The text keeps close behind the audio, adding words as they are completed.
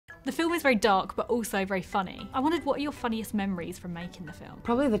The film is very dark, but also very funny. I wondered, what are your funniest memories from making the film?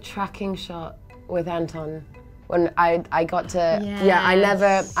 Probably the tracking shot with Anton. When I got to,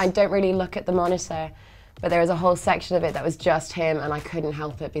 Yes. I don't really look at the monitor, but there was a whole section of it that was just him, and I couldn't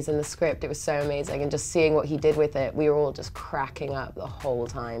help it because in the script it was so amazing, and just seeing what he did with it, we were all just cracking up the whole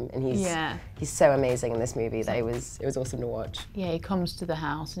time, and he's so amazing in this movie that it was awesome to watch. Yeah, he comes to the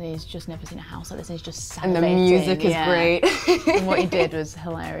house and he's just never seen a house like this, and he's just salivating. And the music is great. And what he did was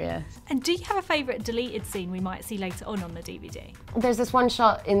hilarious. And do you have a favourite deleted scene we might see later on the DVD? There's this one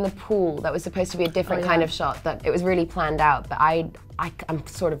shot in the pool that was supposed to be a different kind of shot, that it was really planned out, but I'm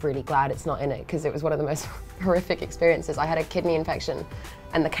sort of really glad it's not in it, because it was one of the most horrific experiences. I had a kidney infection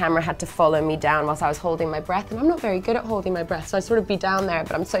and the camera had to follow me down whilst I was holding my breath, and I'm not very good at holding my breath, so I'd sort of be down there,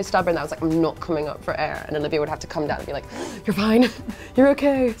 but I'm so stubborn that I was like, I'm not coming up for air, and Olivia would have to come down and be like, you're fine, you're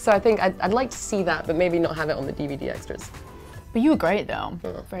okay. So I think I'd like to see that, but maybe not have it on the DVD extras. But you were great though,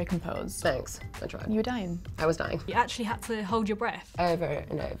 very composed. Thanks, I tried. You were dying. I was dying. You actually had to hold your breath. Over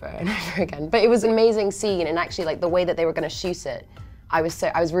and over and over again. But it was an amazing scene, and actually like the way that they were going to shoot it, I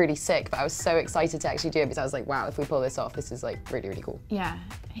was really sick, but I was so excited to actually do it because I was like, wow, if we pull this off, this is like really, really cool. Yeah,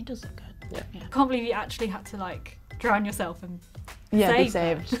 it does look good. Yeah. Can't believe you actually had to like drown yourself and be save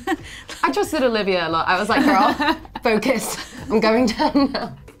saved. I trusted Olivia a lot. I was like, girl, focus, I'm going down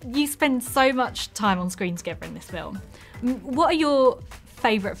now. You spend so much time on screen together in this film. What are your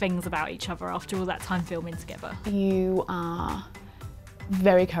favourite things about each other after all that time filming together? You are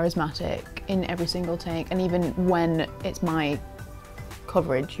very charismatic in every single take, and even when it's my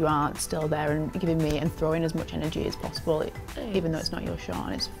coverage, you are still there and giving me and throwing as much energy as possible, even though it's not your shot,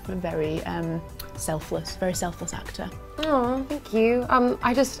 and it's a very selfless actor. Oh, thank you.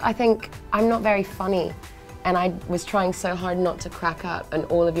 I think I'm not very funny, and I was trying so hard not to crack up in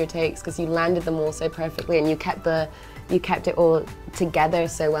all of your takes because you landed them all so perfectly, and you kept it all together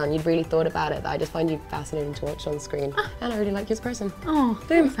so well, and you'd really thought about it. That I just find you fascinating to watch on screen, and I really like you as a person. Oh,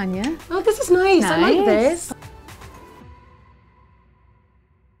 thanks, Anya. Oh, this is nice. I like this.